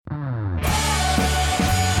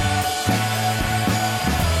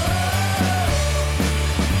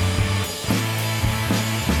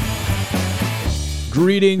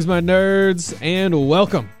Greetings, my nerds, and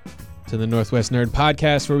welcome to the Northwest Nerd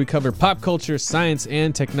Podcast, where we cover pop culture, science,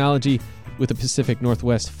 and technology with a Pacific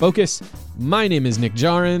Northwest focus. My name is Nick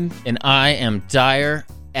Jarin. And I am Dire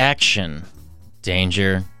Action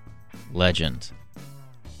Danger Legend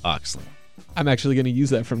Oxley. I'm actually going to use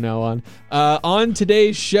that from now on. On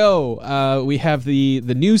today's show, we have the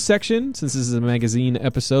news section. Since this is a magazine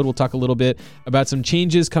episode, we'll talk a little bit about some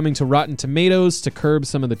changes coming to Rotten Tomatoes to curb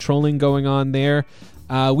some of the trolling going on there.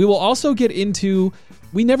 We will also get into,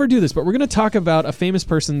 we never do this, but we're going to talk about a famous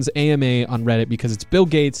person's AMA on Reddit because it's Bill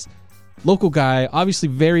Gates, local guy, obviously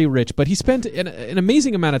very rich, but he spent an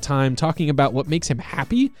amazing amount of time talking about what makes him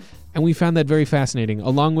happy, and we found that very fascinating,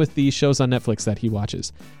 along with the shows on Netflix that he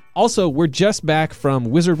watches. Also, we're just back from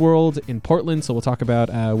Wizard World in Portland, so we'll talk about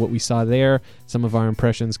what we saw there, some of our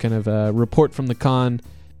impressions, kind of report from the con.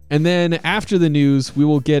 And then after the news, we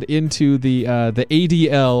will get into the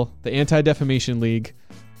ADL, the Anti-Defamation League.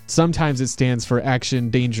 Sometimes it stands for Action,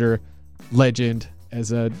 Danger, Legend,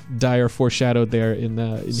 as Dyer foreshadowed there in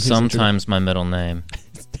his Sometimes my middle name.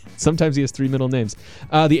 Sometimes he has three middle names.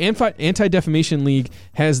 The Anti-Defamation League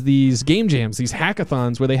has these game jams, these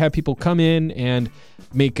hackathons, where they have people come in and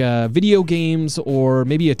make video games or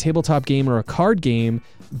maybe a tabletop game or a card game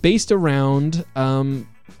based around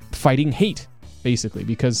fighting hate, basically,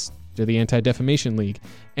 because they're the Anti-Defamation League.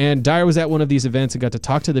 And Dyer was at one of these events and got to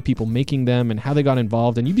talk to the people making them and how they got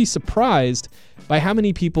involved. And you'd be surprised by how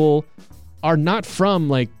many people are not from,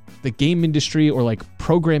 like, the game industry or like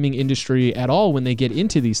programming industry at all when they get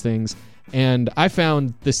into these things. And I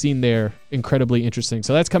found the scene there incredibly interesting.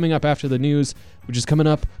 So that's coming up after the news, which is coming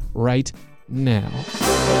up right now.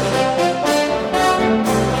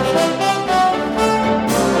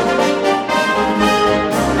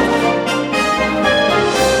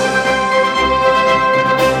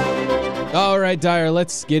 All right, Dyer,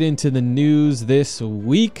 let's get into the news this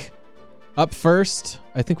week. Up first,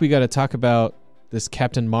 I think we got to talk about this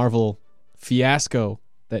Captain Marvel fiasco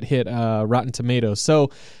that hit Rotten Tomatoes.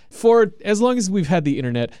 So for as long as we've had the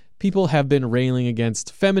internet, people have been railing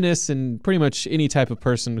against feminists and pretty much any type of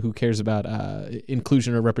person who cares about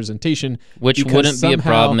inclusion or representation. Which wouldn't be a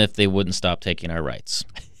problem if they wouldn't stop taking our rights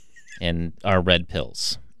and our red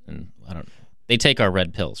pills. And I don't know. They take our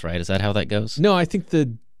red pills, right? Is that how that goes? No, I think they're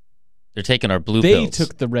taking our blue pills. They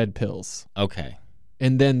took the red pills. Okay.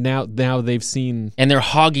 And then now they've seen... And they're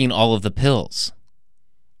hogging all of the pills.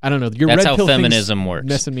 I don't know. Your That's red how pill feminism works.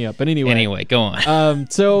 Messing me up. But anyway, go on.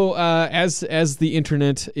 So as the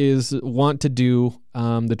internet is wont to do,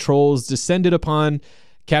 the trolls descended upon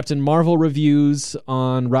Captain Marvel reviews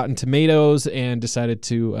on Rotten Tomatoes and decided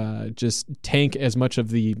to just tank as much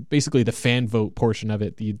of basically the fan vote portion of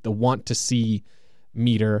it, the want to see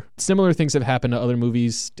meter. Similar things have happened to other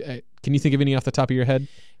movies. Can you think of any off the top of your head?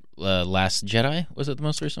 Last Jedi, was it the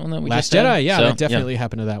most recent one that we Last just had? Jedi, yeah, So, that definitely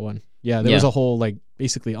happened to that one. Yeah, there was a whole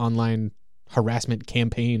basically online harassment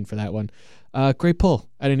campaign for that one. Great pull.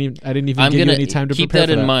 I didn't even give you any time to prepare for that. Keep that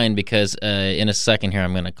in mind because in a second here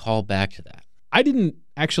I'm going to call back to that. I didn't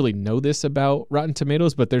actually know this about Rotten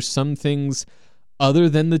Tomatoes, but there's some things other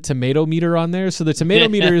than the tomato meter on there. So the tomato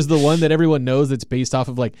meter is the one that everyone knows that's based off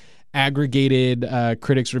of like aggregated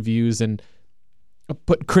critics reviews, and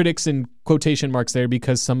put critics in quotation marks there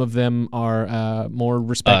because some of them are more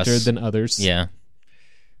respected than others. Yeah.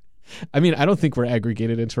 I mean, I don't think we're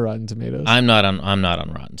aggregated into Rotten Tomatoes. I'm not on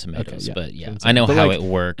Rotten Tomatoes, okay, but yeah, I know how it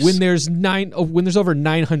works. When there's over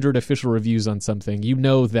 900 official reviews on something, you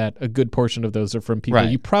know that a good portion of those are from people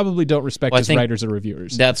you probably don't respect as writers or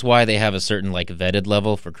reviewers. That's why they have a certain like vetted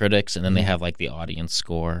level for critics, and then they have like the audience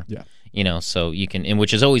score. Yeah. You know, so you can, and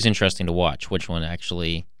which is always interesting to watch, which one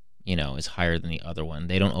actually, you know, is higher than the other one.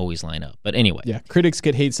 They don't always line up. But anyway. Yeah, critics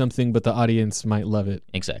could hate something, but the audience might love it.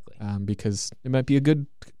 Exactly. Because it might be a good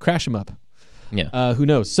crash 'em up. Yeah. Who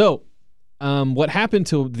knows? So what happened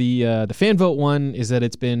to the fan vote one is that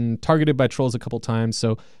it's been targeted by trolls a couple times.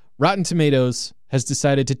 So Rotten Tomatoes has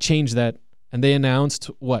decided to change that, and they announced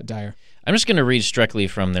what, Dyer? I'm just going to read strictly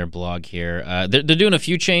from their blog here. They're doing a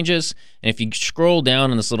few changes, and if you scroll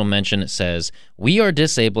down in this little mention, it says, "We are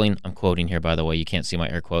disabling," I'm quoting here, by the way, you can't see my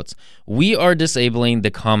air quotes, "We are disabling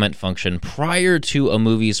the comment function prior to a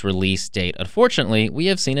movie's release date. Unfortunately, we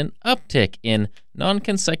have seen an uptick in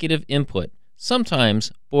non-consecutive input,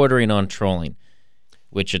 sometimes bordering on trolling,"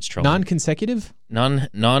 which it's trolling. Non-consecutive?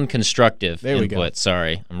 Non-constructive there we input. go.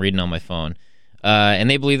 Sorry, I'm reading on my phone. And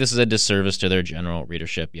they believe this is a disservice to their general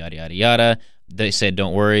readership, yada, yada, yada. They said,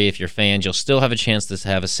 don't worry, if you're fans, you'll still have a chance to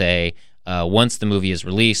have a say. Once the movie is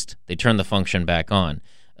released, they turn the function back on.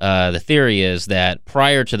 The theory is that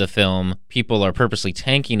prior to the film, people are purposely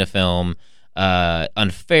tanking a film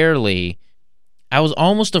unfairly I was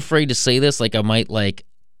almost afraid to say this, like I might like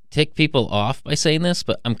tick people off by saying this,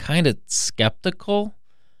 but I'm kind of skeptical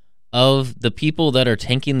of the people that are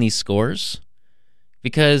tanking these scores,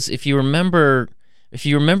 because if you remember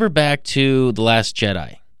back to The Last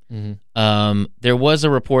Jedi, there was a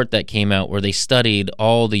report that came out where they studied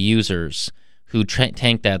all the users who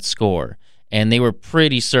tanked that score, and they were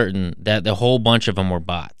pretty certain that the whole bunch of them were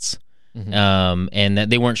bots. And that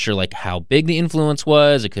they weren't sure like how big the influence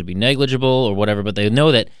was. It could be negligible or whatever, but they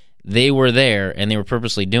know that they were there and they were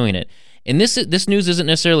purposely doing it. And this news isn't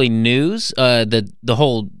necessarily news. The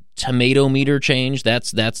whole tomato meter change,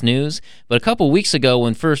 that's news. But a couple weeks ago,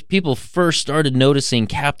 when people first started noticing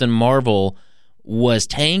Captain Marvel was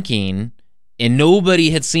tanking and nobody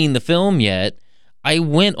had seen the film yet, I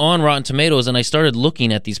went on Rotten Tomatoes and I started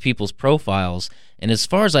looking at these people's profiles, and as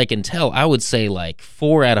far as I can tell, I would say like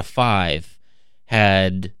 4 out of 5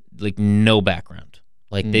 had like no background.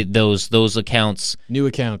 Like those accounts, new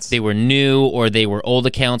accounts, they were new or they were old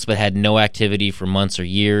accounts but had no activity for months or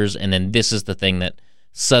years, and then this is the thing that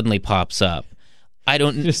suddenly pops up. I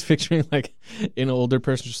don't just picturing like an older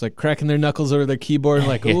person just like cracking their knuckles over their keyboard,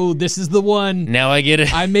 like, "Oh, this is the one. Now I get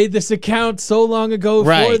it. I made this account so long ago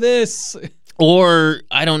for this." Or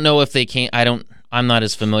I don't know if they can't. I'm not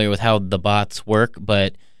as familiar with how the bots work,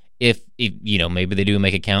 but if maybe they do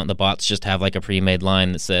make a count, the bots just have like a pre-made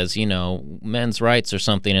line that says, men's rights or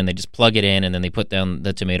something, and they just plug it in and then they put down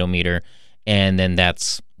the tomato meter, and then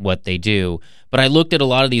that's what they do. But I looked at a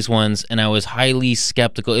lot of these ones and I was highly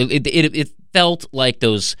skeptical. It felt like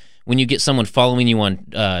those when you get someone following you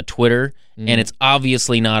on Twitter and it's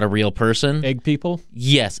obviously not a real person. Egg people?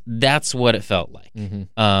 Yes, that's what it felt like.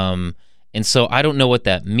 And so I don't know what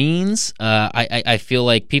that means. I feel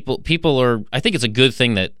like people are. I think it's a good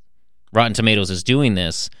thing that Rotten Tomatoes is doing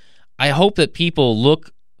this. I hope that people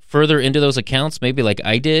look further into those accounts, maybe like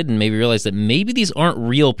I did, and maybe realize that maybe these aren't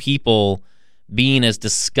real people being as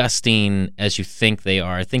disgusting as you think they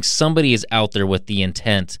are. I think somebody is out there with the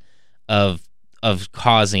intent of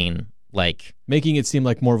causing, like, making it seem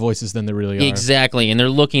like more voices than there really are. Exactly, and they're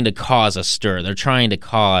looking to cause a stir. They're trying to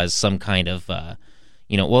cause some kind of.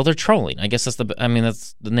 They're trolling. I guess that's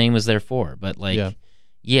the name is there for. But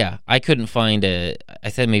I couldn't find I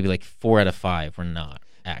said maybe like 4 out of 5 were not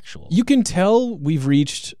actual. You can tell we've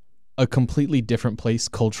reached a completely different place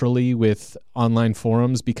culturally with online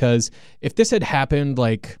forums, because if this had happened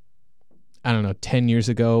like, I don't know, 10 years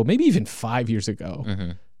ago, maybe even 5 years ago,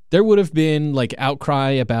 there would have been like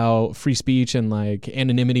outcry about free speech and like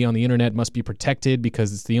anonymity on the internet must be protected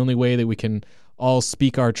because it's the only way that we can all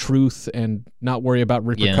speak our truth and not worry about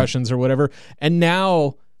repercussions or whatever. And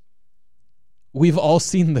now we've all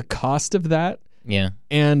seen the cost of that. Yeah.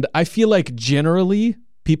 And I feel like generally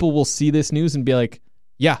people will see this news and be like,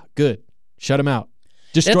 yeah, good. Shut them out.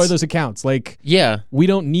 Destroy those accounts. Like, we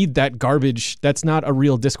don't need that garbage. That's not a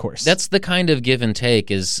real discourse. That's the kind of give and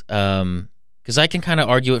take is, because I can kind of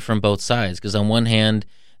argue it from both sides. Because on one hand,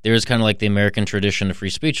 there's kind of like the American tradition of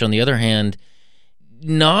free speech. On the other hand,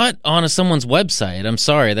 not on someone's website. I'm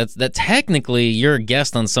sorry. That technically you're a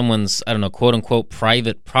guest on someone's, I don't know, quote unquote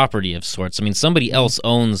private property of sorts. I mean, somebody else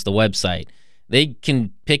owns the website. They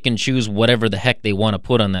can pick and choose whatever the heck they want to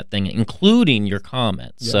put on that thing, including your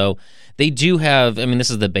comments. Yeah. So they do have, this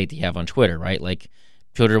is the debate they have on Twitter, right? Like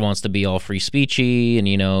Twitter wants to be all free speechy and,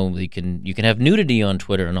 you can have nudity on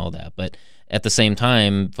Twitter and all that. But at the same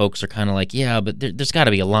time, folks are kind of like, yeah, but there's got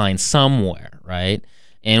to be a line somewhere, right?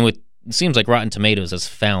 And it seems like Rotten Tomatoes has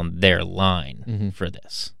found their line for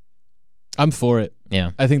this. I'm for it.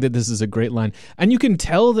 Yeah. I think that this is a great line. And you can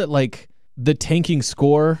tell that like the tanking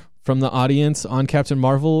score from the audience on Captain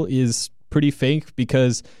Marvel is pretty fake,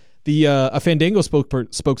 because a Fandango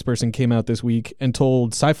spokesperson came out this week and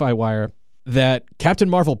told Sci-Fi Wire that Captain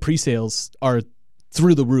Marvel pre-sales are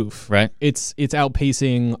through the roof. Right. It's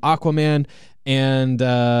outpacing Aquaman,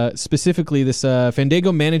 and specifically this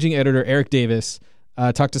Fandango managing editor Eric Davis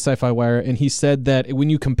talked to Sci-Fi Wire, and he said that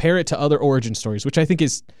when you compare it to other origin stories, which I think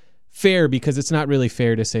is fair, because it's not really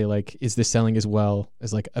fair to say like, is this selling as well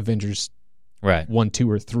as like Avengers 1,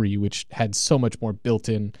 2, or 3, which had so much more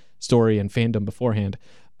built-in story and fandom beforehand.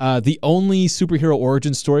 The only superhero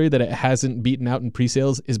origin story that it hasn't beaten out in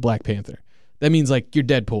pre-sales is Black Panther. That means like your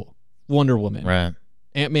Deadpool, Wonder Woman, right,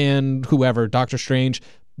 Ant-Man, whoever, Doctor Strange,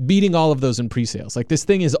 beating all of those in pre-sales. Like, this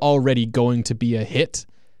thing is already going to be a hit,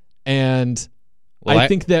 and I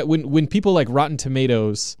think that when people like Rotten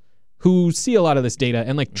Tomatoes, who see a lot of this data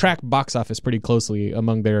and like track box office pretty closely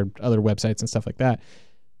among their other websites and stuff like that,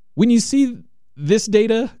 when you see this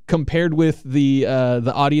data compared with the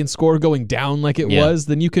audience score going down like it was,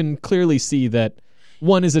 then you can clearly see that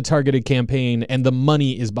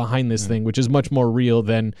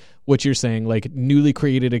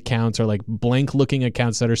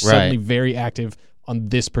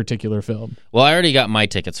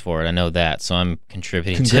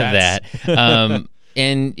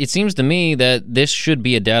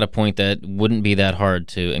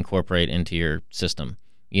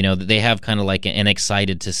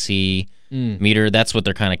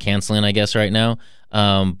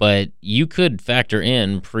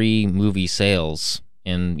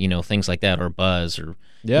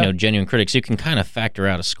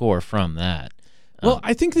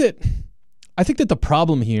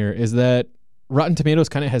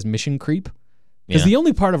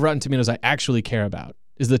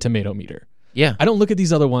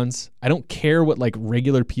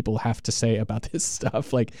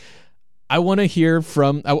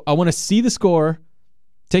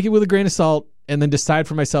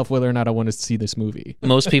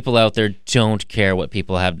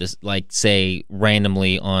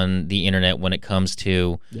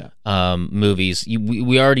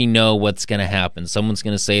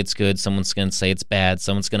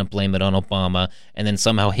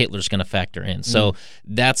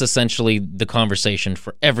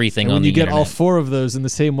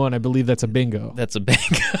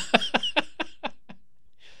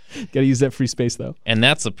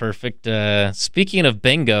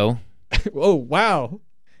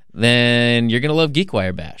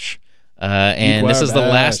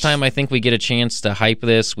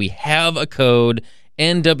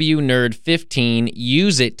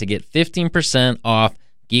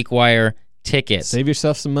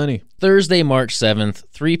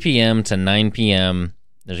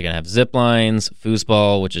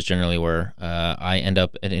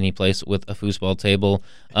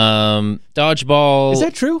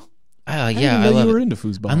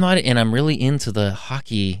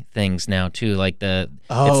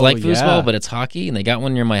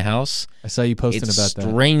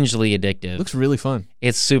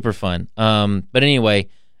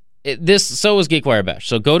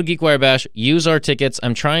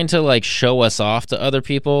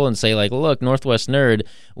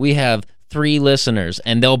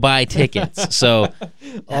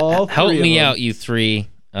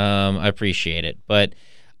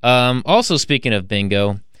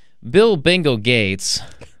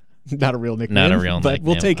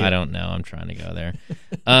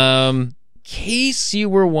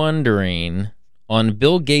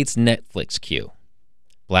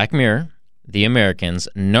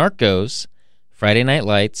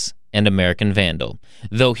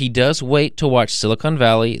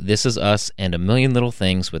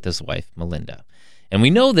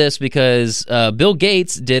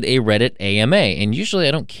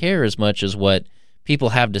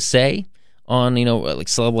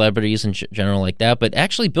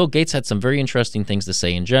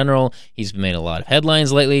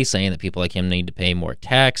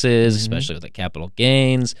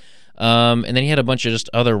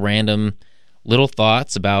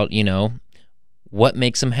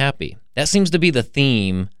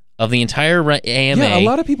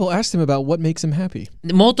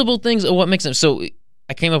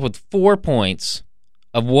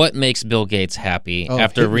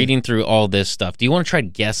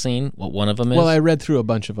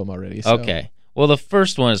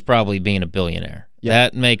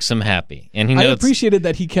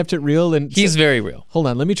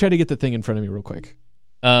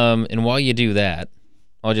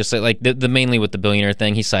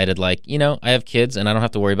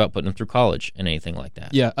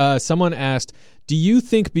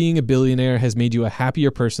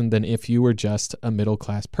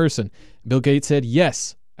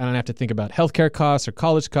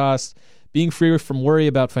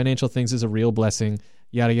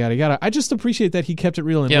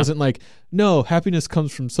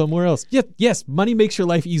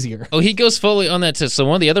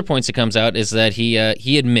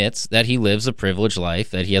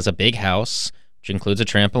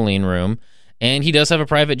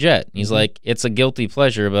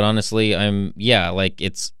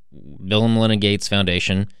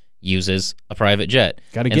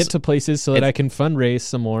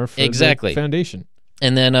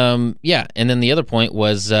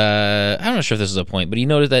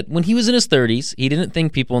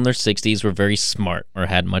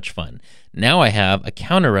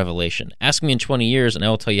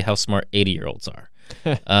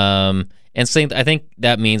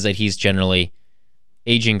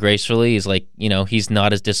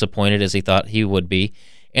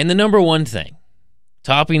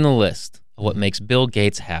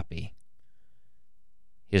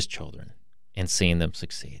his children and seeing them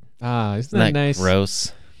succeed. Isn't Isn't that that nice?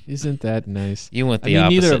 gross? Isn't that nice? You went I the mean,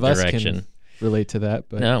 opposite neither of us direction. can relate to that,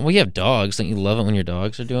 but No, well, you have dogs. Don't you love it when your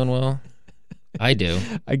dogs are doing well? I do.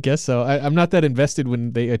 I guess so. I'm not that invested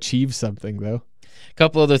when they achieve something, though. A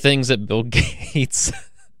couple other things that Bill Gates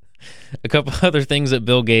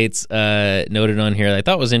noted on here that I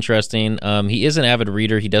thought was interesting. He is an avid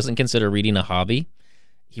reader. He doesn't consider reading a hobby.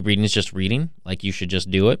 Reading is just reading. Like, you should just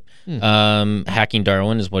do it. Hacking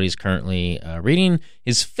Darwin is what he's currently reading.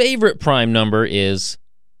 His favorite prime number is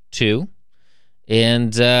 2.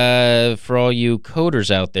 And for all you coders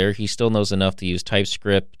out there, he still knows enough to use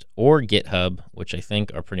TypeScript or GitHub, which I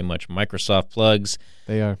think are pretty much Microsoft plugs.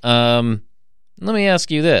 They are. Let me ask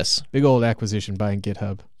you this: Big old acquisition buying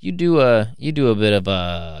GitHub. you do a bit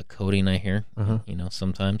of coding, I hear.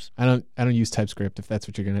 Sometimes. I don't use TypeScript, if that's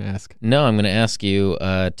what you're going to ask. No, I'm going to ask you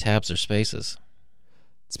tabs or spaces.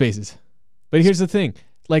 Spaces. But here's the thing.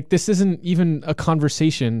 Like, this isn't even a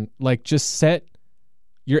conversation. Like, just set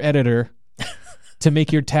your editor to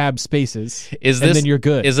make your tab spaces, and then you're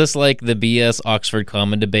good. Is this like the BS Oxford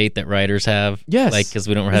Common debate that writers have? Yes. Like, because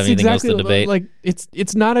we don't have anything else to debate? Like,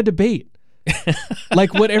 it's not a debate.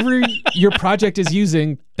 Like, whatever your project is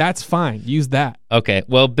using, that's fine. Use that. Okay.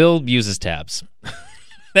 Well, Bill uses tabs.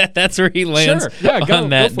 That's where he lands on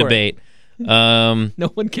that debate. No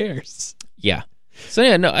one cares. Yeah. So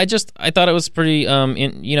yeah, no, I thought it was pretty.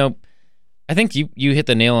 I think you hit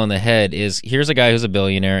the nail on the head. Here's a guy who's a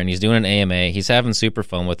billionaire and he's doing an AMA. He's having super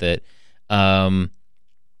fun with it. And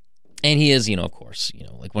he is, of course,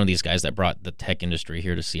 like one of these guys that brought the tech industry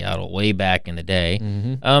here to Seattle way back in the day.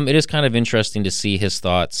 Mm-hmm. It is kind of interesting to see his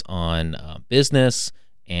thoughts on business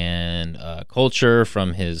and culture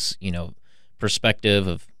from his, perspective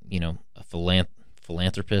of, a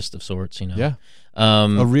philanthropist of sorts, Yeah.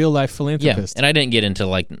 A real life philanthropist. Yeah, and I didn't get into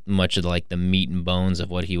like much of like the meat and bones of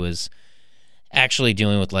what he was actually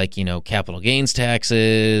dealing with, like, capital gains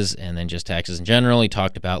taxes and then just taxes in general. He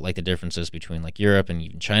talked about like the differences between like Europe and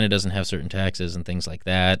even China doesn't have certain taxes and things like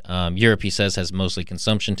that. Europe, he says, has mostly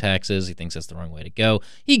consumption taxes. He thinks that's the wrong way to go.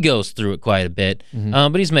 He goes through it quite a bit,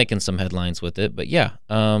 but he's making some headlines with it. But yeah,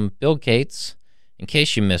 Bill Gates, in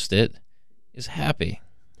case you missed it, is happy.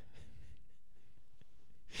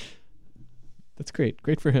 That's great.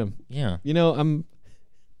 Great for him. Yeah. I'm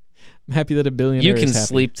happy that a billionaire You can is happy.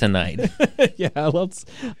 sleep tonight. Yeah,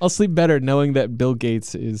 I'll sleep better knowing that Bill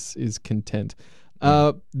Gates is content.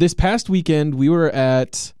 This past weekend, we were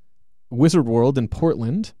at Wizard World in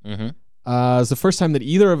Portland. Mm-hmm. It was the first time that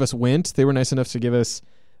either of us went. They were nice enough to give us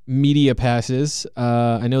media passes.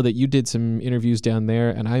 I know that you did some interviews down there,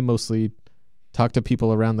 and I mostly talked to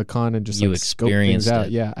people around the con and just scope things out.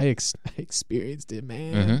 It. Yeah, I experienced it,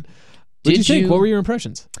 man. Mm-hmm. What did you think? What were your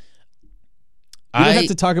impressions? You don't have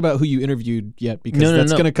to talk about who you interviewed yet because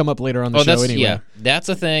that's going to come up later on the show anyway. Yeah, that's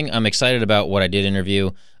a thing. I'm excited about what I did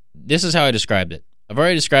interview. This is how I described it. I've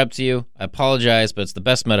already described it to you. I apologize, but it's the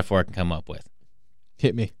best metaphor I can come up with.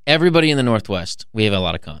 Hit me. Everybody in the Northwest, we have a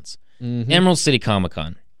lot of cons. Mm-hmm. Emerald City Comic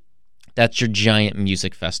Con. That's your giant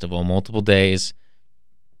music festival, multiple days.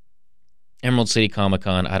 Emerald City Comic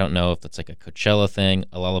Con, I don't know if that's like a Coachella thing,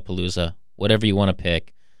 a Lollapalooza, whatever you want to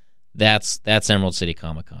pick. That's Emerald City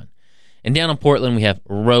Comic Con. And down in Portland, we have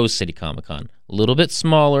Rose City Comic Con. A little bit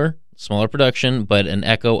smaller production, but an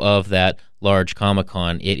echo of that large Comic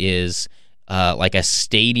Con. It is like a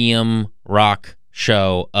stadium rock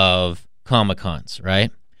show of Comic Cons, right?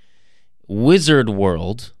 Wizard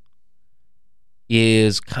World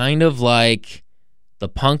is kind of like the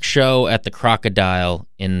punk show at the Crocodile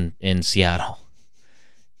in Seattle.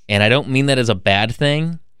 And I don't mean that as a bad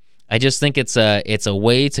thing. I just think it's a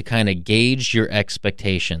way to kind of gauge your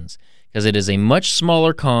expectations, because it is a much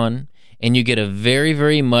smaller con, and you get a very,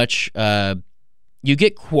 very much you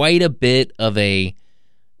get quite a bit of a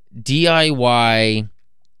DIY,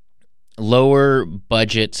 lower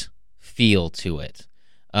budget feel to it.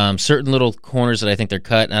 Certain little corners that I think they're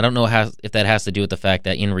cut, and I don't know if that has to do with the fact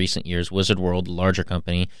that in recent years, Wizard World, a larger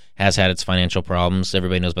company, has had its financial problems.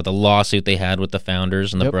 Everybody knows about the lawsuit they had with the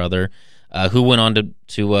founders and the brother, who went on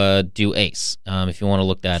to do Ace. If you want to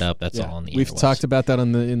look that up, that's all on the interwebs. We've talked about that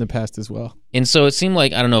in the past as well. And so it seemed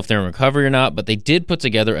like, I don't know if they're in recovery or not, but they did put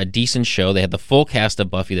together a decent show. They had the full cast of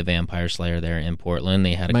Buffy the Vampire Slayer there in Portland.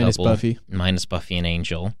 They had minus Buffy and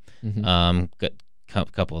Angel. Mm-hmm. A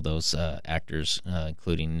couple of those actors,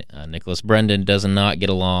 including Nicholas Brendan, does not get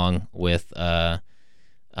along with Sarah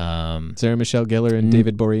Michelle Gellar and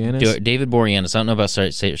David Boreanaz. David Boreanaz. I don't know about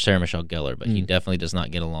Sarah Michelle Gellar, but he definitely does not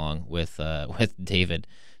get along with David.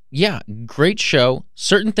 Yeah, great show.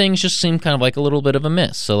 Certain things just seem kind of like a little bit of a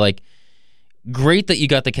miss. So, like, great that you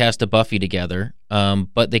got the cast of Buffy together,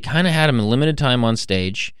 but they kind of had them in limited time on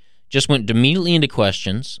stage. Just went immediately into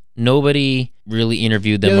questions. Nobody really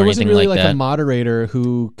interviewed them or there anything wasn't really like like that. a moderator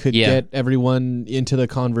who could get everyone into the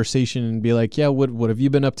conversation and be like, yeah, what have you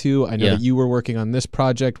been up to? I know that you were working on this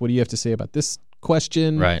project. What do you have to say about this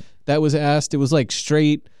question that was asked? It was like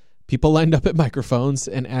straight people lined up at microphones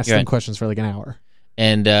and asked them questions for like an hour.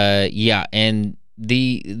 And and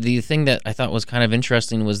the thing that I thought was kind of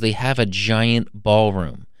interesting was they have a giant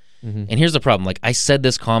ballroom. And here's the problem. Like, I said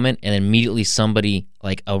this comment, and immediately somebody,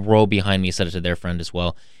 like a row behind me, said it to their friend as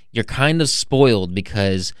well. You're kind of spoiled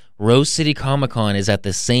because Rose City Comic Con is at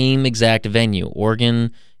the same exact venue,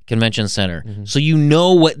 Oregon Convention Center. So you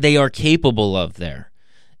know what they are capable of there.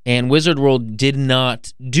 And Wizard World did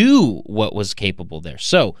not do what was capable there.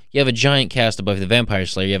 So you have a giant cast of Buffy the Vampire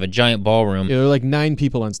Slayer. You have a giant ballroom. There were like 9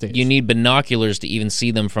 people on stage. You need binoculars to even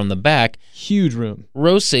see them from the back. Huge room.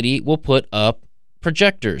 Rose City will put up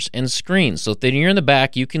projectors and screens, so if you're in the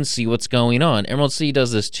back, you can see what's going on. Emerald City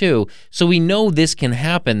does this too, so we know this can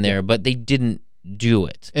happen there, but they didn't do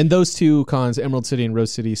it. And those 2 cons, Emerald City and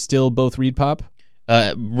Rose City, still both Reed Pop?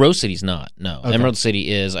 Rose City's not. No, okay. Emerald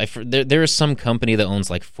City is. There is some company that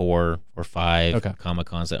owns like 4 or 5 Comic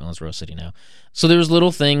Cons that owns Rose City now. So there's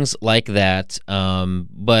little things like that.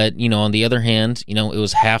 But on the other hand, it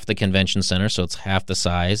was half the convention center, so it's half the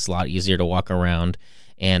size. A lot easier to walk around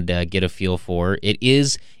and get a feel for. It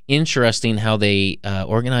is interesting how they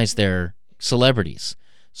organize their celebrities.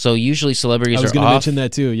 So usually celebrities I was are going to off mention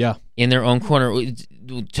that too, yeah. in their own corner.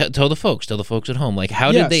 Tell the folks at home, like,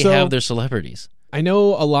 how did they have their celebrities? I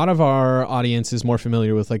know a lot of our audience is more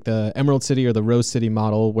familiar with like the Emerald City or the Rose City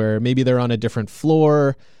model, where maybe they're on a different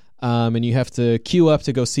floor and you have to queue up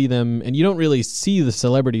to go see them, and you don't really see the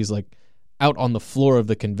celebrities like out on the floor of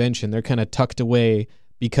the convention. They're kind of tucked away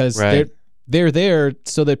because they're there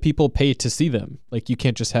so that people pay to see them. Like, you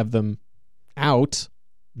can't just have them out.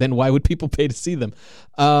 Then why would people pay to see them?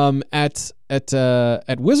 At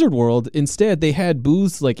Wizard World, instead, they had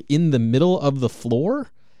booths like in the middle of the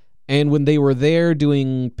floor. And when they were there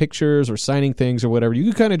doing pictures or signing things or whatever, you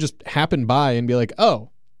could kind of just happen by and be like,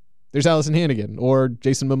 oh, there's Allison Hannigan or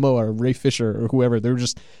Jason Momoa or Ray Fisher or whoever. They were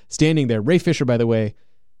just standing there. Ray Fisher, by the way,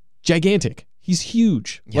 gigantic. He's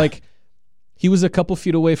huge. Yeah. Like, he was a couple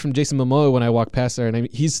feet away from Jason Momoa when I walked past there. And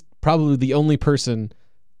he's probably the only person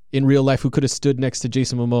in real life who could have stood next to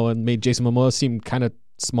Jason Momoa and made Jason Momoa seem kind of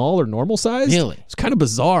small or normal size. Really? It's kind of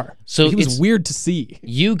bizarre. So he was weird to see.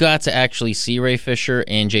 You got to actually see Ray Fisher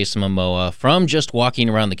and Jason Momoa from just walking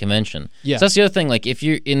around the convention. Yeah. So that's the other thing. Like, if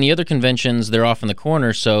you're in the other conventions, they're off in the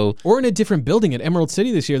corner. So, or in a different building at Emerald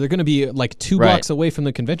City this year, they're going to be like 2 blocks away from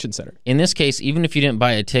the convention center. In this case, even if you didn't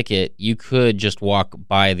buy a ticket, you could just walk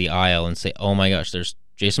by the aisle and say, oh my gosh, there's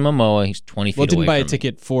Jason Momoa, he's 20 feet away. Didn't buy a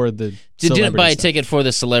ticket for the didn't buy a ticket for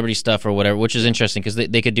the celebrity stuff or whatever, which is interesting because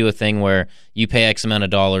they could do a thing where you pay X amount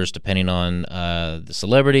of dollars depending on the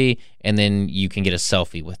celebrity, and then you can get a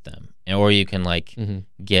selfie with them, or you can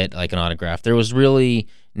get like an autograph. There was really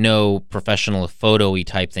no professional photo-y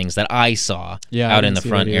type things that I saw out in the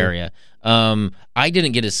front area. I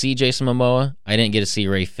didn't get to see Jason Momoa. I didn't get to see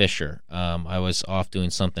Ray Fisher. I was off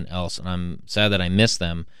doing something else, and I'm sad that I missed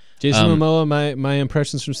them. Jason Momoa, my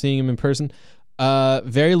impressions from seeing him in person,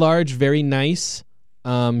 very large, very nice.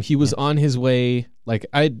 He was on his way, like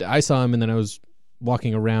I saw him and then I was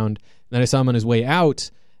walking around, and then I saw him on his way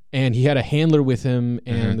out, and he had a handler with him,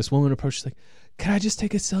 and this woman approached, she's like, can I just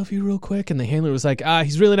take a selfie real quick? And the handler was like,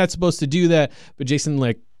 he's really not supposed to do that, but Jason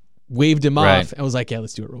like waved him off and was like, yeah,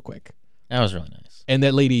 let's do it real quick. That was really nice. And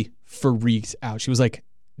that lady freaked out. She was like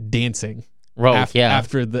dancing.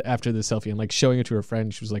 After the selfie and like showing it to her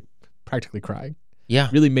friend, she was like practically crying. Yeah,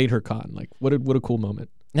 really made her con. Like, what a cool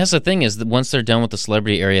moment. That's the thing, is that once they're done with the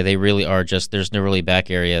celebrity area, they really are just, there's no really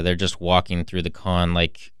back area. They're just walking through the con.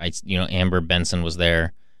 Like, Amber Benson was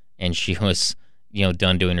there, and she was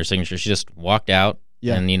done doing her signature. She just walked out,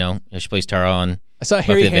 and she plays Tara on. I saw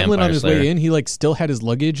Harry Hamlin on his way in. He like still had his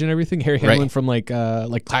luggage and everything. Harry Hamlin from like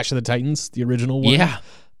Clash of the Titans, the original one. Yeah.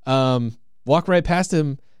 Walked right past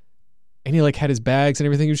him. And he like had his bags and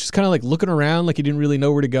everything. He was just kind of like looking around, like he didn't really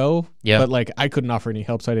know where to go. Yeah. But like I couldn't offer any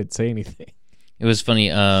help, so I didn't say anything. It was funny.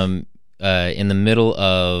 In the middle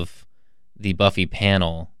of the Buffy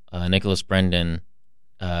panel, Nicholas Brendan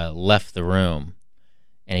left the room,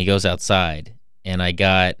 and he goes outside. And I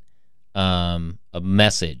got a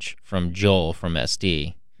message from Joel from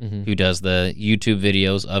SD, who does the YouTube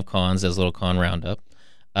videos of cons, as a little con roundup.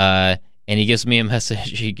 And he gives me a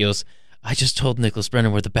message. He goes, I just told Nicholas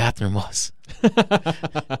Brennan where the bathroom was. And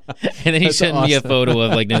then he sent me a awesome. photo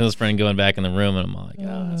of like Nicholas Brennan going back in the room, and I'm like,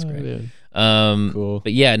 oh, that's great. Cool.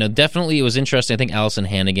 But yeah, no, definitely it was interesting. I think Allison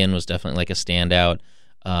Hannigan was definitely like a standout.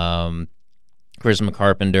 Charisma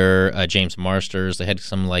Carpenter, James Marsters. They had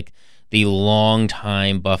some like the long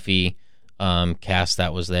time Buffy cast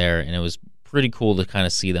that was there, and it was pretty cool to kind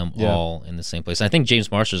of see them all in the same place. And I think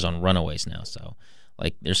James Marsters on Runaways now, so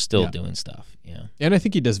like they're still doing stuff. Yeah, and I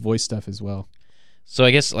think he does voice stuff as well. So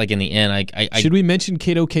I guess like in the end, I should we mention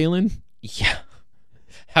Kato Kaelin? Yeah.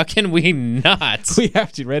 How can we not? We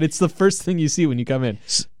have to, right? It's the first thing you see when you come in.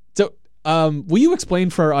 So, will you explain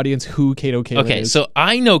for our audience who Kato Kaelin is? Okay, so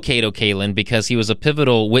I know Kato Kaelin because he was a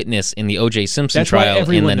pivotal witness in the O.J. Simpson That's why trial in the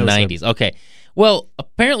everyone knows 90s. Okay. Well,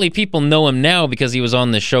 apparently people know him now because he was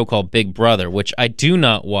on this show called Big Brother, which I do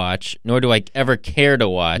not watch, nor do I ever care to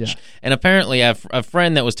watch. Yeah. And apparently I have a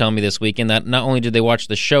friend that was telling me this weekend that not only did they watch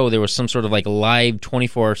the show, there was some sort of like live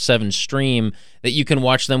 24/7 stream that you can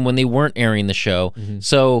watch them when they weren't airing the show. Mm-hmm.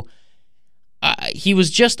 So he was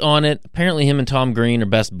just on it. Apparently him and Tom Green are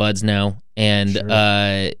best buds now. And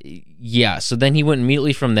Sure. so then he went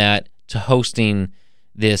immediately from that to hosting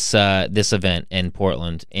this event in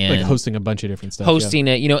Portland, and like hosting a bunch of different stuff. hosting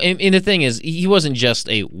it, and the thing is, he wasn't just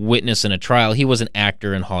a witness in a trial. He was an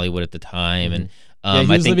actor in Hollywood at the time, and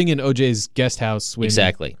he was living in OJ's guest house when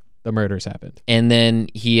exactly the murders happened. And then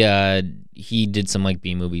he did some like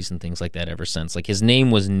B movies and things like that ever since. Like his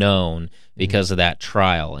name was known because of that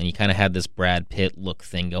trial, and he kind of had this Brad Pitt look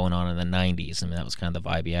thing going on in the 90s. I mean, that was kind of the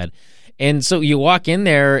vibe he had. And so you walk in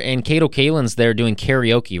there, and Kato Kaelin's there doing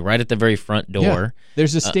karaoke right at the very front door. Yeah.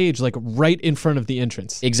 There's a stage like right in front of the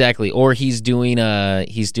entrance. Exactly. Or he's doing like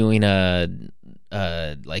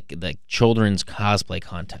children's cosplay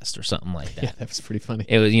contest or something like that. Yeah, that was pretty funny.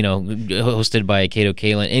 It was, hosted by Kato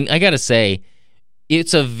Kaelin. And I got to say,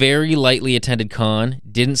 it's a very lightly attended con.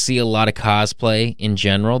 Didn't see a lot of cosplay in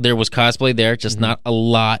general. There was cosplay there, just not a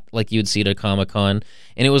lot like you'd see at a Comic-Con.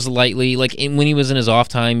 And it was lightly, like when he was in his off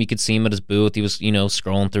time, you could see him at his booth. He was,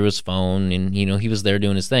 scrolling through his phone, and, he was there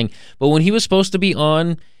doing his thing. But when he was supposed to be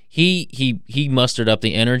on, he mustered up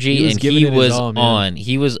the energy, he was on.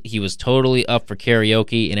 He was totally up for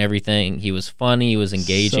karaoke and everything. He was funny. He was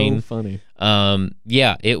engaging. So funny.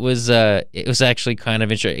 It was actually kind of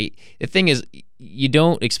interesting. The thing is, you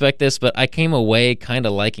don't expect this, but I came away kind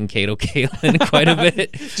of liking Kato Kaelin quite a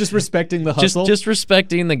bit. Just respecting the hustle? Just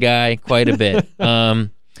respecting the guy quite a bit.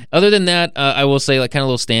 Other than that, I will say like kind of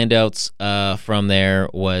little standouts from there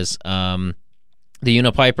was the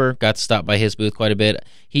Unipiper. Got to stop by his booth quite a bit.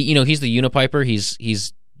 He's the Unipiper.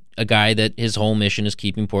 He's a guy that his whole mission is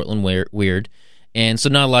keeping Portland weird. And so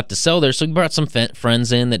not a lot to sell there. So he brought some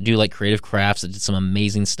friends in that do like creative crafts that did some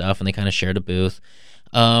amazing stuff, and they kind of shared a booth.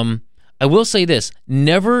 I will say this,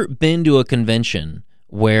 never been to a convention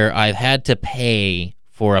where I've had to pay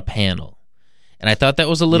for a panel. And I thought that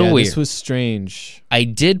was a little weird. This was strange. I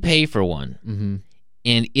did pay for one,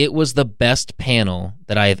 and it was the best panel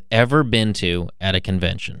that I have ever been to at a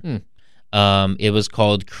convention. It was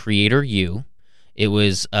called Creator U. It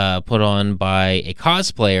was put on by a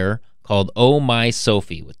cosplayer called Oh My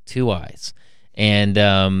Sophie with 2 eyes. And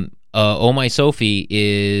Oh My Sophie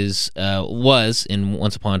was in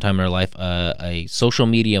once upon a time in her life a social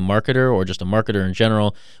media marketer, or just a marketer in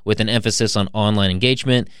general, with an emphasis on online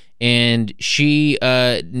engagement. And she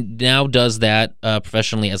now does that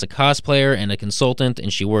professionally as a cosplayer and a consultant,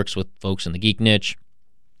 and she works with folks in the geek niche.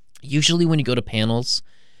 Usually when you go to panels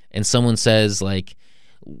and someone says like,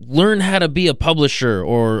 learn how to be a publisher,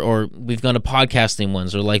 or we've gone to podcasting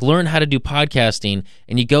ones, or like learn how to do podcasting,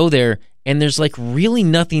 and you go there and there's like really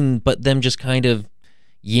nothing but them just kind of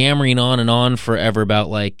yammering on and on forever about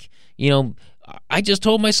like, I just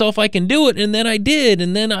told myself I can do it, and then I did,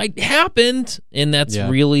 and then I happened, and that's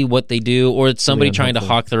really what they do. Or it's somebody trying to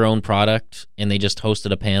hawk their own product, and they just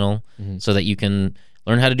hosted a panel so that you can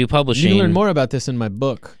learn how to do publishing. You can learn more about this in my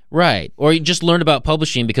book. Right. Or you just learn about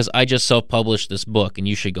publishing because I just self-published this book, and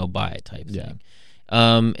you should go buy it type thing.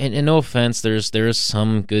 And no offense, there is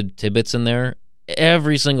some good tidbits in there.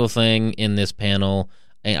 Every single thing in this panel,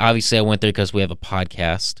 and obviously I went there because we have a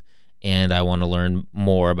podcast, and I want to learn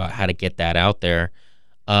more about how to get that out there.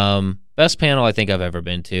 Best panel I think I've ever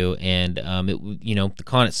been to, and the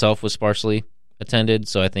con itself was sparsely attended,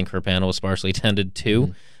 so I think her panel was sparsely attended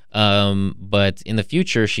too. But in the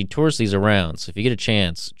future, she tours these around, so if you get a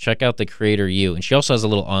chance, check out the Creator U. And she also has a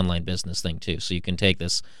little online business thing too, so you can take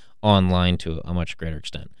this online to a much greater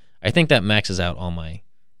extent. I think that maxes out all my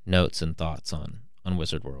notes and thoughts on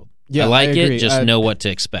Wizard World. Yeah, I like agree. it, just know what to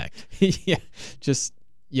expect.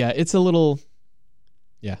 It's a little,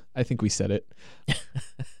 I think we said it.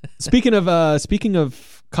 Speaking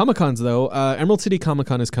of Comic-Cons, though, Emerald City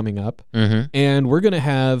Comic-Con is coming up, and we're going to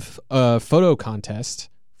have a photo contest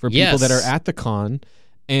for people that are at the con.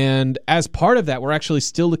 And as part of that, we're actually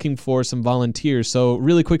still looking for some volunteers. So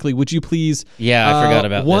really quickly, would you please... Yeah, I forgot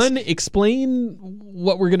about one, this. explain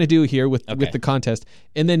what we're going to do here with the contest.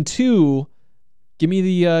 And then two, give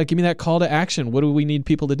me that call to action. What do we need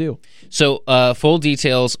people to do? So full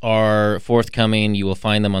details are forthcoming. You will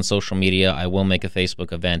find them on social media. I will make a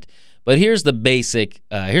Facebook event. But here's the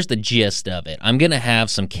here's the gist of it. I'm going to have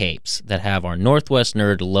some capes that have our Northwest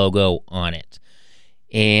Nerd logo on it.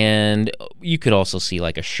 And you could also see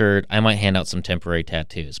like a shirt. I might hand out some temporary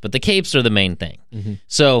tattoos, but the capes are the main thing.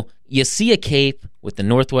 So you see a cape with the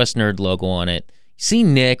Northwest Nerd logo on it. You see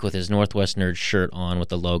Nick with his Northwest Nerd shirt on with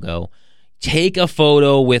the logo. Take a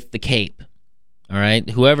photo with the cape. All right,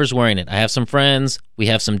 whoever's wearing it. I have some friends. We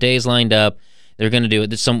have some days lined up. They're going to do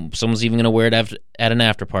it. Someone's even going to wear it at an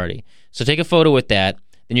after party. So take a photo with that.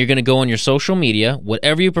 Then you're going to go on your social media,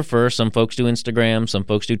 whatever you prefer. Some folks do Instagram, some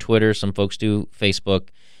folks do Twitter, some folks do Facebook.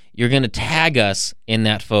 You're going to tag us in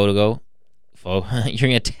that photo. You're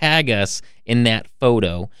going to tag us in that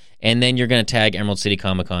photo, and then you're going to tag Emerald City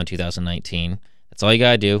Comic Con 2019. That's all you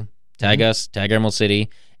got to do. Tag us, tag Emerald City,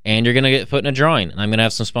 and you're going to get put in a drawing, and I'm going to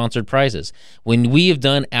have some sponsored prizes. When we have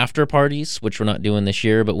done after parties, which we're not doing this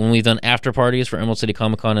year, but when we've done after parties for Emerald City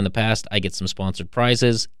Comic Con in the past, I get some sponsored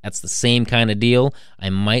prizes. That's the same kind of deal. I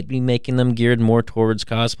might be making them geared more towards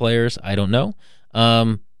cosplayers. I don't know.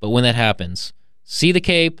 But when that happens, see the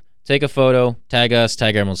cape, take a photo, tag us,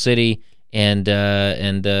 tag Emerald City, and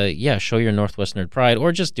show your Northwest Nerd pride,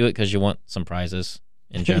 or just do it because you want some prizes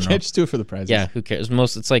in general. Yeah, just do it for the prizes. Yeah, who cares?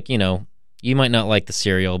 It's like, you might not like the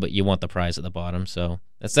cereal, but you want the prize at the bottom. So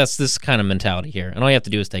that's this kind of mentality here. And all you have to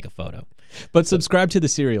do is take a photo. But subscribe to the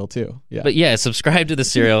cereal, too. Yeah. But yeah, subscribe to the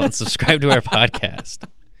cereal and subscribe to our podcast.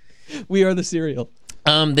 We are the cereal.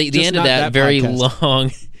 The end of that very long...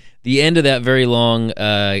 The end of that very long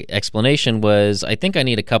explanation was, I think I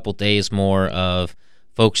need a couple days more of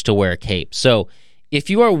folks to wear a cape. So if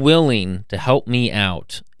you are willing to help me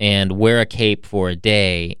out and wear a cape for a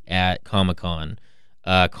day at Comic-Con,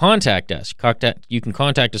 contact us. You can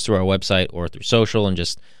contact us through our website or through social and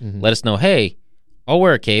just let us know, hey, I'll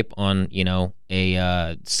wear a cape on,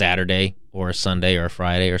 a Saturday or a Sunday or a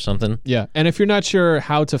Friday or something. Yeah, and if you're not sure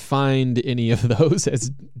how to find any of those, as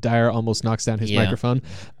Dyer almost knocks down his microphone,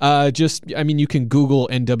 you can Google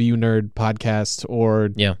NW Nerd Podcast or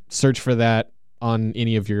search for that on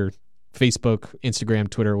any of your Facebook, Instagram,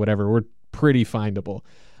 Twitter, whatever. We're pretty findable.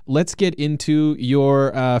 Let's get into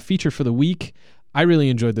your feature for the week. I really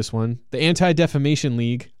enjoyed this one. The Anti-Defamation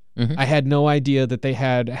League. I had no idea that they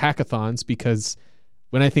had hackathons, because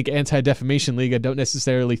when I think Anti-Defamation League, I don't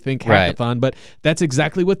necessarily think hackathon, but that's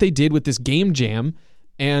exactly what they did with this game jam.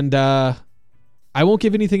 And I won't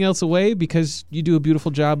give anything else away because you do a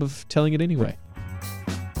beautiful job of telling it anyway.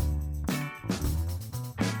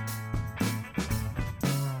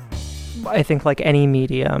 I think like any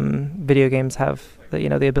medium, video games have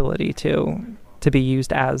the ability to be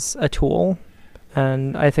used as a tool.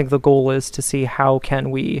 And I think the goal is to see how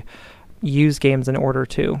can we use games in order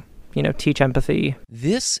to, teach empathy.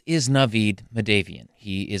 This is Navid Madavian.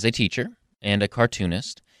 He is a teacher and a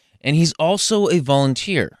cartoonist, and he's also a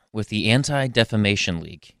volunteer with the Anti-Defamation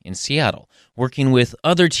League in Seattle, working with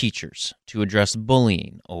other teachers to address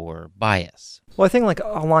bullying or bias. Well, I think like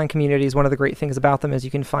online communities, one of the great things about them is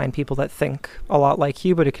you can find people that think a lot like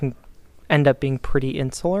you, but it can end up being pretty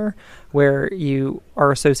insular, where you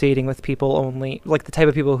are associating with people only, like the type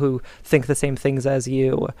of people who think the same things as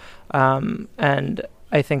you. And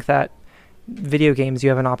I think that video games, you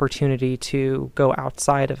have an opportunity to go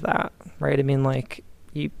outside of that, right? I mean, like,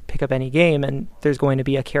 you pick up any game and there's going to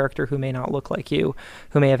be a character who may not look like you,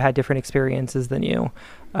 who may have had different experiences than you.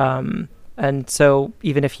 And so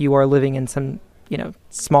even if you are living in some,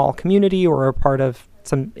 small community or a part of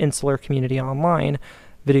some insular community online,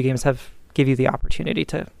 video games give you the opportunity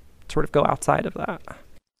to sort of go outside of that.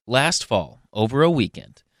 Last fall, over a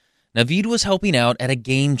weekend, Navid was helping out at a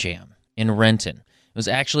game jam in Renton. It was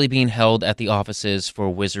actually being held at the offices for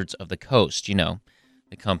Wizards of the Coast,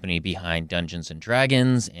 the company behind Dungeons &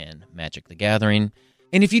 Dragons and Magic the Gathering.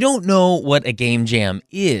 And if you don't know what a game jam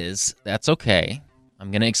is, that's okay. I'm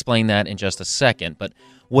going to explain that in just a second. But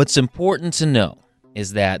what's important to know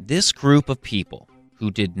is that this group of people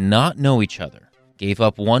who did not know each other gave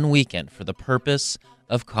up one weekend for the purpose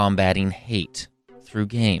of combating hate through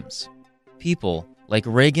games. People like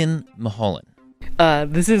Reagan Mulholland.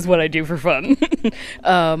 This is what I do for fun.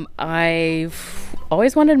 I've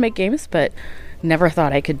always wanted to make games, but never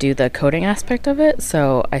thought I could do the coding aspect of it,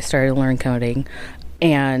 so I started to learn coding.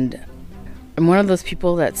 And I'm one of those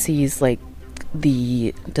people that sees like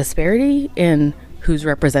the disparity in who's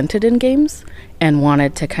represented in games and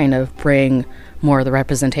wanted to kind of bring more of the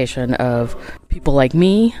representation of people like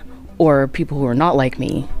me or people who are not like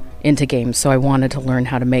me into games. So I wanted to learn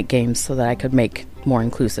how to make games so that I could make more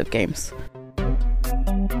inclusive games.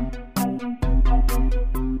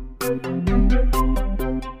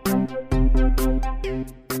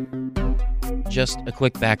 Just a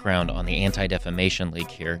quick background on the Anti-Defamation League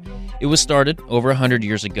here. It was started over 100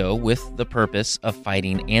 years ago with the purpose of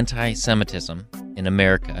fighting anti-Semitism in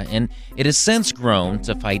America, and it has since grown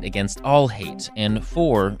to fight against all hate and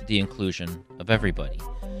for the inclusion of everybody.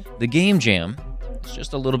 The Game Jam is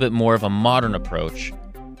just a little bit more of a modern approach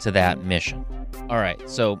to that mission. All right,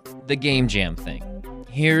 so the Game Jam thing.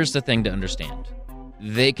 Here's the thing to understand.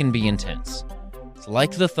 They can be intense. It's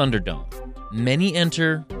like the Thunderdome. Many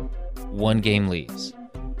enter, one game leaves.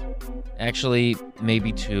 Actually,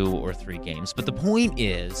 maybe 2 or 3 games. But the point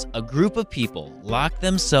is, a group of people lock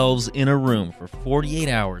themselves in a room for 48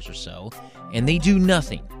 hours or so, and they do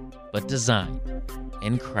nothing but design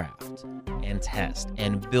and craft and test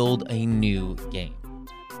and build a new game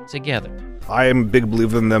together. I am a big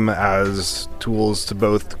believer in them as tools to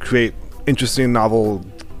both create interesting, novel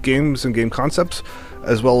games and game concepts,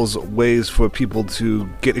 as well as ways for people to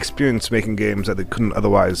get experience making games that they couldn't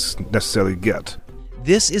otherwise necessarily get.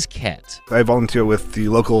 This is Ket. I volunteer with the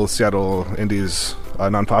local Seattle Indies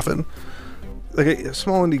nonprofit. Like a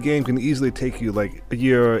small indie game can easily take you like a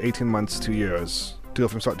year, 18 months, 2 years to go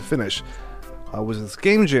from start to finish. With this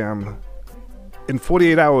Game Jam, in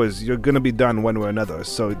 48 hours, you're going to be done one way or another.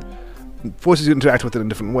 So it forces you to interact with it in a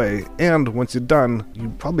different way. And once you're done, you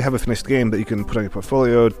probably have a finished game that you can put on your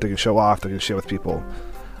portfolio, that you can show off, that you can share with people.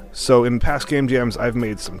 So in past Game Jams, I've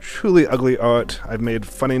made some truly ugly art. I've made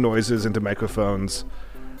funny noises into microphones.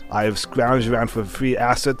 I've scrounged around for free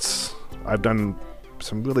assets. I've done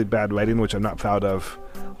some really bad writing, which I'm not proud of.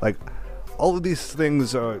 Like, all of these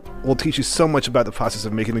things will teach you so much about the process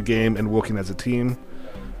of making a game and working as a team.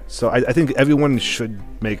 So I think everyone should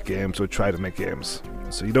make games or try to make games.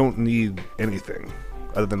 So you don't need anything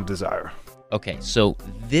other than a desire. Okay, so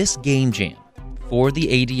this Game Jam for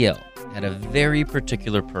the ADL had a very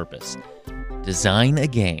particular purpose. Design a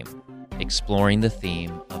game exploring the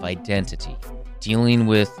theme of identity, dealing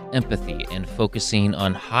with empathy and focusing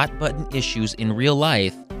on hot-button issues in real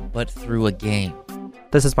life, but through a game.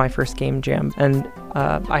 This is my first Game Jam, and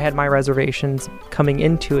I had my reservations coming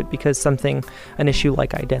into it because an issue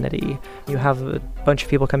like identity, you have a bunch of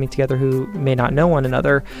people coming together who may not know one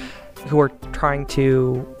another, who are trying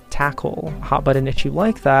to tackle a hot button issue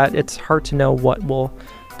like that. It's hard to know what will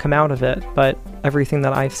come out of it, but everything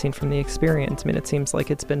that I've seen from the experience, I mean, it seems like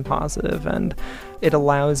it's been positive, and it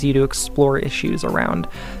allows you to explore issues around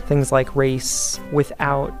things like race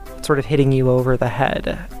without sort of hitting you over the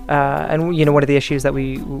head. And, you know, one of the issues that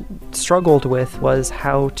we struggled with was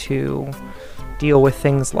how to deal with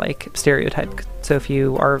things like stereotype. So if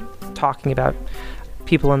you are talking about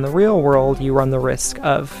people in the real world, you run the risk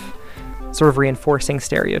of sort of reinforcing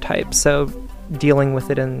stereotypes. So dealing with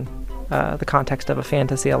it in the context of a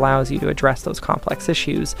fantasy allows you to address those complex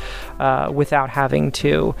issues without having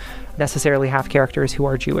to necessarily have characters who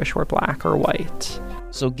are Jewish or black or white.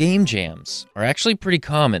 So game jams are actually pretty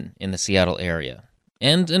common in the Seattle area,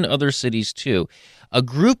 and in other cities too. A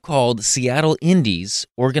group called Seattle Indies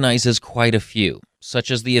organizes quite a few,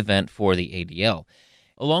 such as the event for the ADL,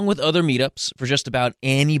 along with other meetups for just about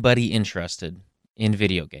anybody interested in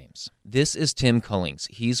video games. This is Tim Cullings.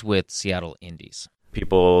 He's with Seattle Indies.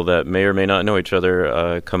 People that may or may not know each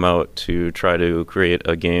other come out to try to create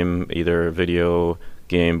a game, either a video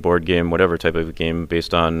game, board game, whatever type of game,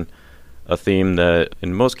 based on a theme that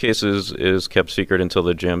in most cases is kept secret until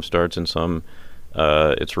the jam starts, and some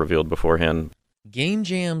it's revealed beforehand. Game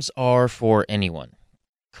jams are for anyone.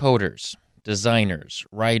 Coders, designers,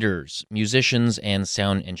 writers, musicians, and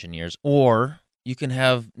sound engineers. Or you can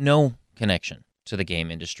have no connection to the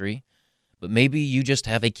game industry, but maybe you just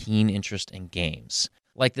have a keen interest in games.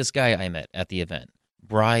 Like this guy I met at the event,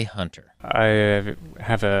 Bry Hunter. I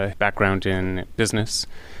have a background in business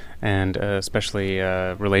and especially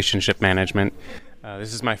relationship management.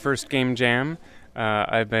 This is my first game jam.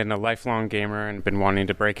 I've been a lifelong gamer and been wanting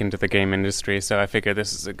to break into the game industry, so I figure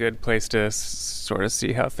this is a good place to sort of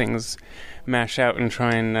see how things mash out and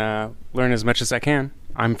try and learn as much as I can.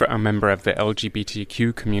 I'm a member of the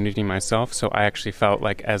LGBTQ community myself, so I actually felt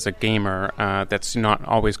like as a gamer that's not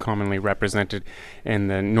always commonly represented in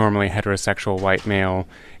the normally heterosexual white male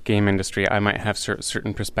game industry, I might have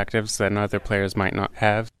certain perspectives that other players might not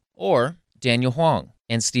have. Or Daniel Huang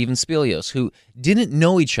and Steven Spilios, who didn't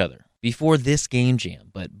know each other before this game jam,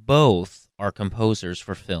 but both are composers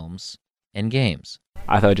for films and games.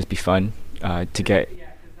 I thought it'd just be fun to get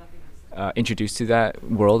introduced to that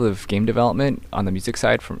world of game development on the music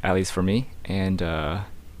side, at least for me. And the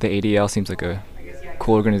ADL seems like a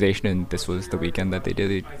cool organization, and this was the weekend that they did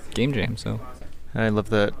the game jam. So I love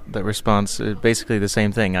that response. Basically the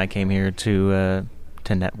same thing. I came here to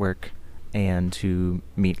network and to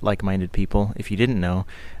meet like-minded people. If you didn't know,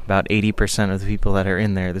 about 80% of the people that are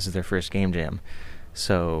in there, this is their first game jam.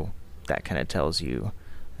 So that kind of tells you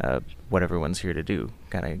what everyone's here to do,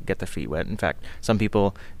 kind of get the feet wet. In fact, some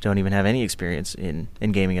people don't even have any experience in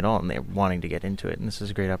gaming at all, and they're wanting to get into it, and this is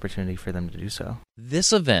a great opportunity for them to do so.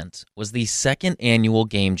 This event was the second annual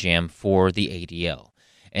game jam for the ADL,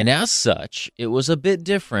 and as such, it was a bit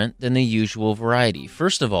different than the usual variety.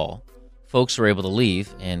 First of all, folks were able to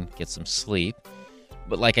leave and get some sleep.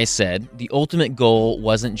 But like I said, the ultimate goal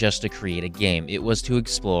wasn't just to create a game, it was to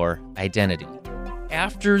explore identity.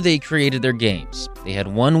 After they created their games, they had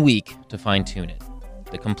 1 week to fine-tune it.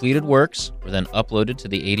 The completed works were then uploaded to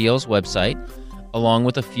the ADL's website, along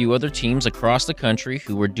with a few other teams across the country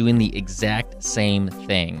who were doing the exact same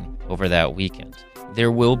thing over that weekend.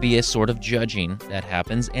 There will be a sort of judging that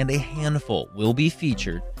happens, and a handful will be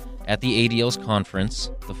featured at the ADL's conference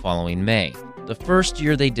the following May. The first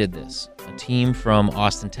year they did this, a team from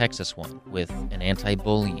Austin, Texas won with an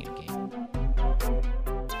anti-bullying game.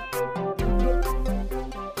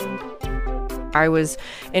 I was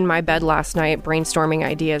in my bed last night brainstorming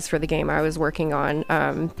ideas for the game I was working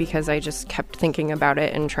on because I just kept thinking about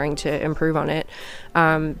it and trying to improve on it.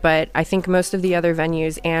 But I think most of the other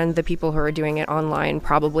venues and the people who are doing it online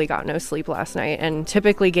probably got no sleep last night. And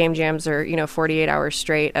typically game jams are, 48 hours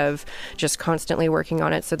straight of just constantly working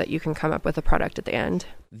on it so that you can come up with a product at the end.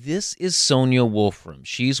 This is Sonia Wolfram.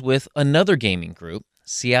 She's with another gaming group,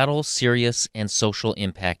 Seattle Serious and Social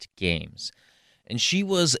Impact Games. And she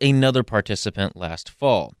was another participant last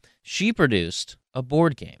fall. She produced a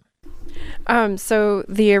board game. So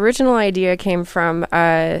the original idea came from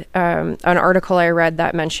an article I read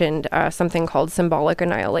that mentioned something called symbolic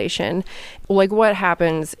annihilation. Like, what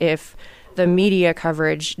happens if the media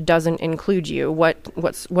coverage doesn't include you? What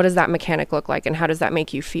does that mechanic look like, and how does that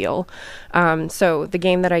make you feel? So the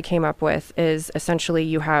game that I came up with is essentially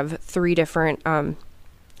you have three different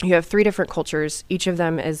cultures. Each of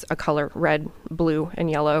them is a color: red, blue, and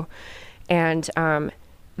yellow. And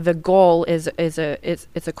the goal is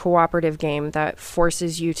it's a cooperative game that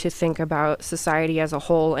forces you to think about society as a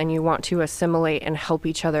whole, and you want to assimilate and help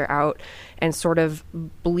each other out and sort of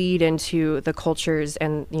bleed into the cultures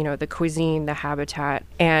and, the cuisine, the habitat.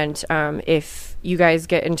 And if you guys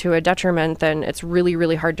get into a detriment, then it's really,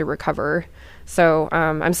 really hard to recover. So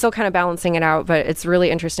I'm still kind of balancing it out, but it's really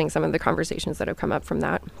interesting, some of the conversations that have come up from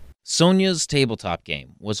that. Sonia's tabletop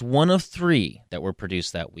game was one of 3 that were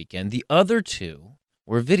produced that weekend. The other 2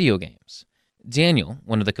 were video games. Daniel,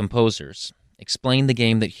 one of the composers, explained the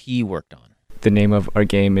game that he worked on. the name of our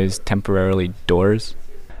game is Temporarily Doors.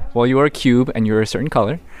 Well, you are a cube and you're a certain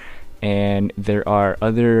color, and there are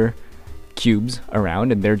other cubes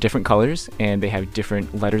around, and they're different colors, and they have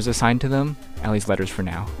different letters assigned to them, at least letters for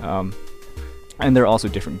now. And there are also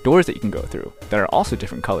different doors that you can go through that are also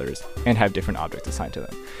different colors and have different objects assigned to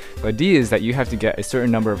them. The idea is that you have to get a certain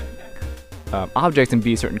number of objects and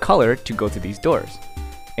be a certain color to go through these doors.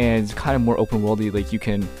 And it's kind of more open worldy, like you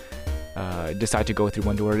can decide to go through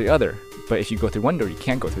one door or the other. But if you go through one door, you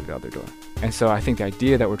can't go through the other door. And so I think the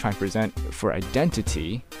idea that we're trying to present for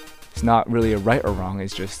identity is not really a right or wrong.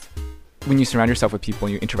 It's just when you surround yourself with people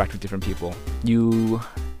and you interact with different people, you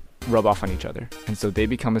rub off on each other. And so they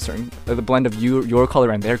become the blend of your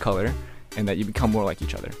color and their color, and that you become more like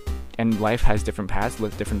each other. And life has different paths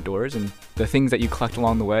with different doors, and the things that you collect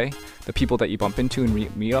along the way, the people that you bump into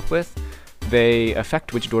and meet up with, they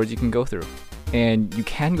affect which doors you can go through. And you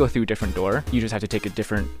can go through a different door, you just have to take a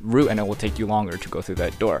different route, and it will take you longer to go through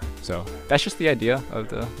that door. So that's just the idea of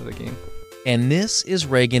the game. And this is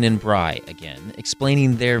Reagan and Bry again,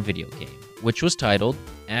 explaining their video game, which was titled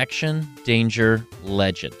Action, Danger,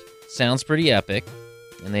 Legend. Sounds pretty epic,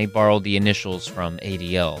 and they borrowed the initials from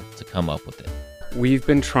ADL to come up with it. We've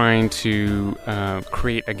been trying to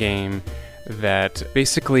create a game that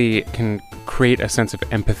basically can create a sense of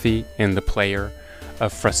empathy in the player,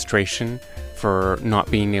 of frustration for not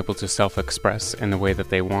being able to self-express in the way that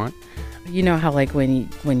they want. You know how like when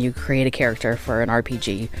you create a character for an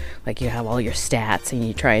RPG, like you have all your stats and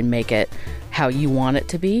you try and make it how you want it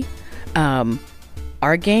to be.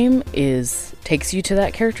 Our game takes you to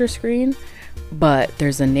that character screen, but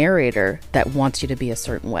there's a narrator that wants you to be a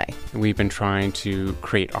certain way. We've been trying to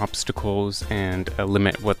create obstacles and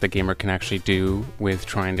limit what the gamer can actually do with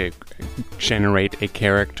trying to generate a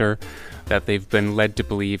character that they've been led to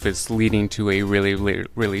believe is leading to a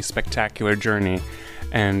really spectacular journey.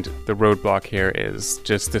 And the roadblock here is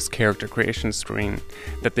just this character creation screen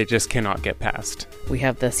that they just cannot get past. We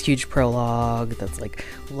have this huge prologue that's like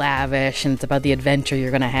lavish, and it's about the adventure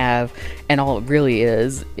you're gonna have, and all it really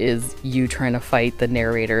is you trying to fight the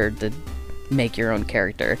narrator to make your own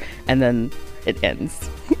character, and then it ends.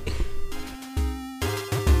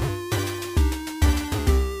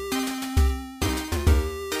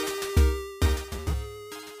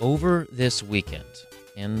 Over this weekend,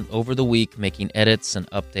 and over the week making edits and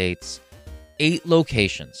updates, 8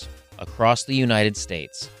 locations across the United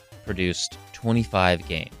States produced 25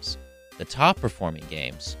 games. The top performing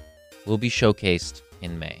games will be showcased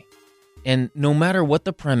in May. And no matter what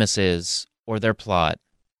the premise is or their plot,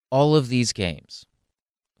 all of these games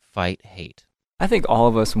fight hate. I think all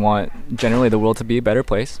of us want generally the world to be a better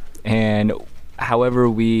place, and however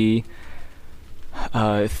we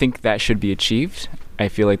think that should be achieved, I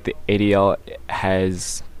feel like the ADL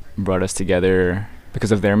has brought us together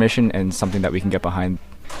because of their mission and something that we can get behind.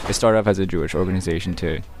 It started off as a Jewish organization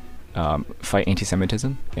to fight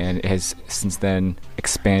anti-Semitism, and it has since then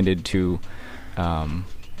expanded to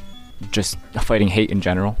just fighting hate in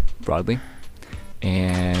general, broadly.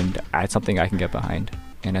 And that's something I can get behind,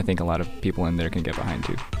 and I think a lot of people in there can get behind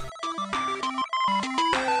too.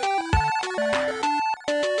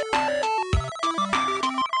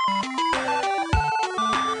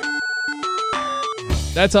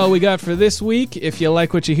 That's all we got for this week. If you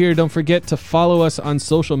like what you hear, don't forget to follow us on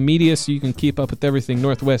social media so you can keep up with everything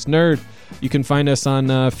Northwest Nerd. You can find us on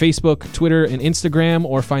Facebook, Twitter, and Instagram,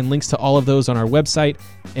 or find links to all of those on our website,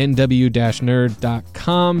 nw-nerd.com.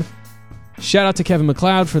 Shout out to Kevin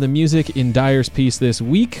MacLeod for the music in Dyer's piece this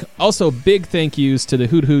week. Also, big thank yous to the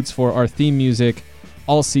Hoot Hoots for our theme music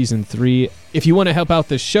all season 3. If you want to help out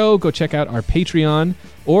the show, go check out our Patreon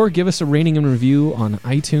or give us a rating and review on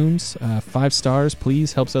iTunes. 5 stars,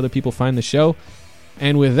 please. Helps other people find the show.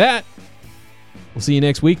 And with that, we'll see you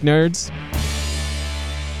next week, nerds.